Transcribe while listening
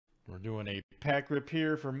We're doing a pack rip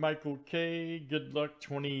here for Michael K. Good luck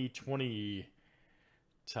 2020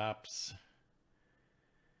 Topps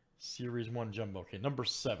Series 1 Jumbo. Okay, number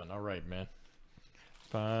 7. All right, man.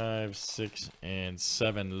 5, 6, and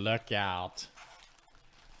 7. Look out.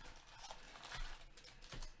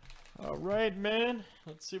 All right, man.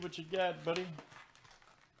 Let's see what you got, buddy.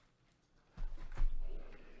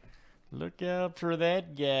 Look out for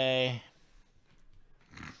that guy.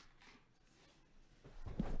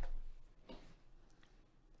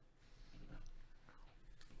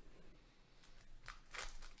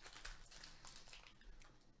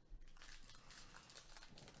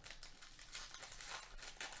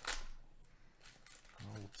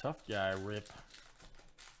 Oh, tough guy rip.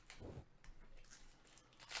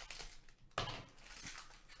 I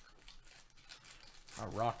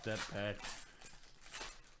rocked that pack.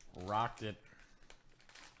 Rocked it.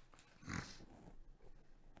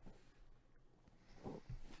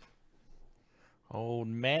 Old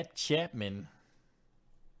Matt Chapman.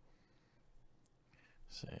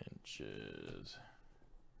 Sanchez.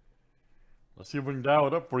 Let's see if we can dial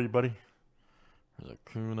it up for you, buddy. There's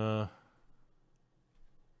Acuna.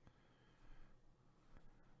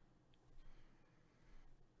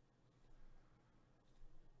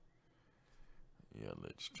 Yeah,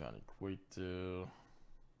 let's try to equate to.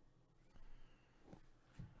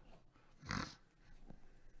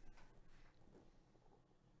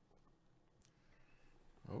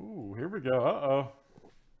 Oh, here we go. Uh-oh.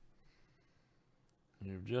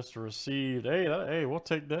 You've just received. Hey, we'll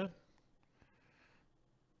take that.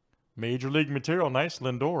 Major League material. Nice.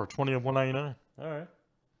 Lindor. 20 of 199. All right.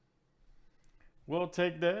 We'll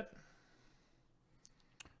take that.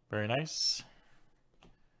 Very nice.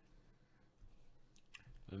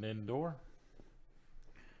 Lindor.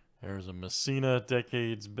 There's a Messina.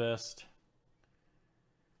 Decade's best.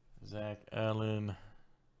 Zach Allen.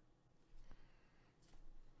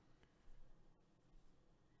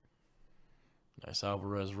 Nice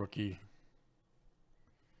Alvarez rookie.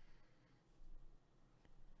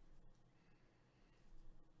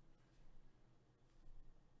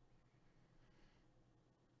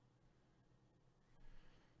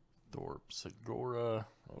 Thorpe Segura.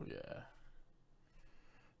 Oh, yeah.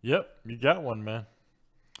 Yep, you got one, man.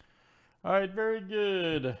 All right, very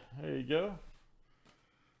good. There you go.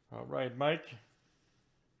 All right, Mike.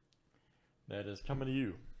 That is coming to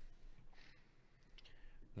you.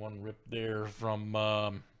 One rip there from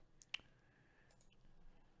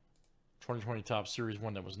 2020 Topps Series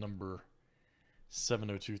 1. That was number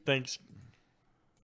 702. Thanks.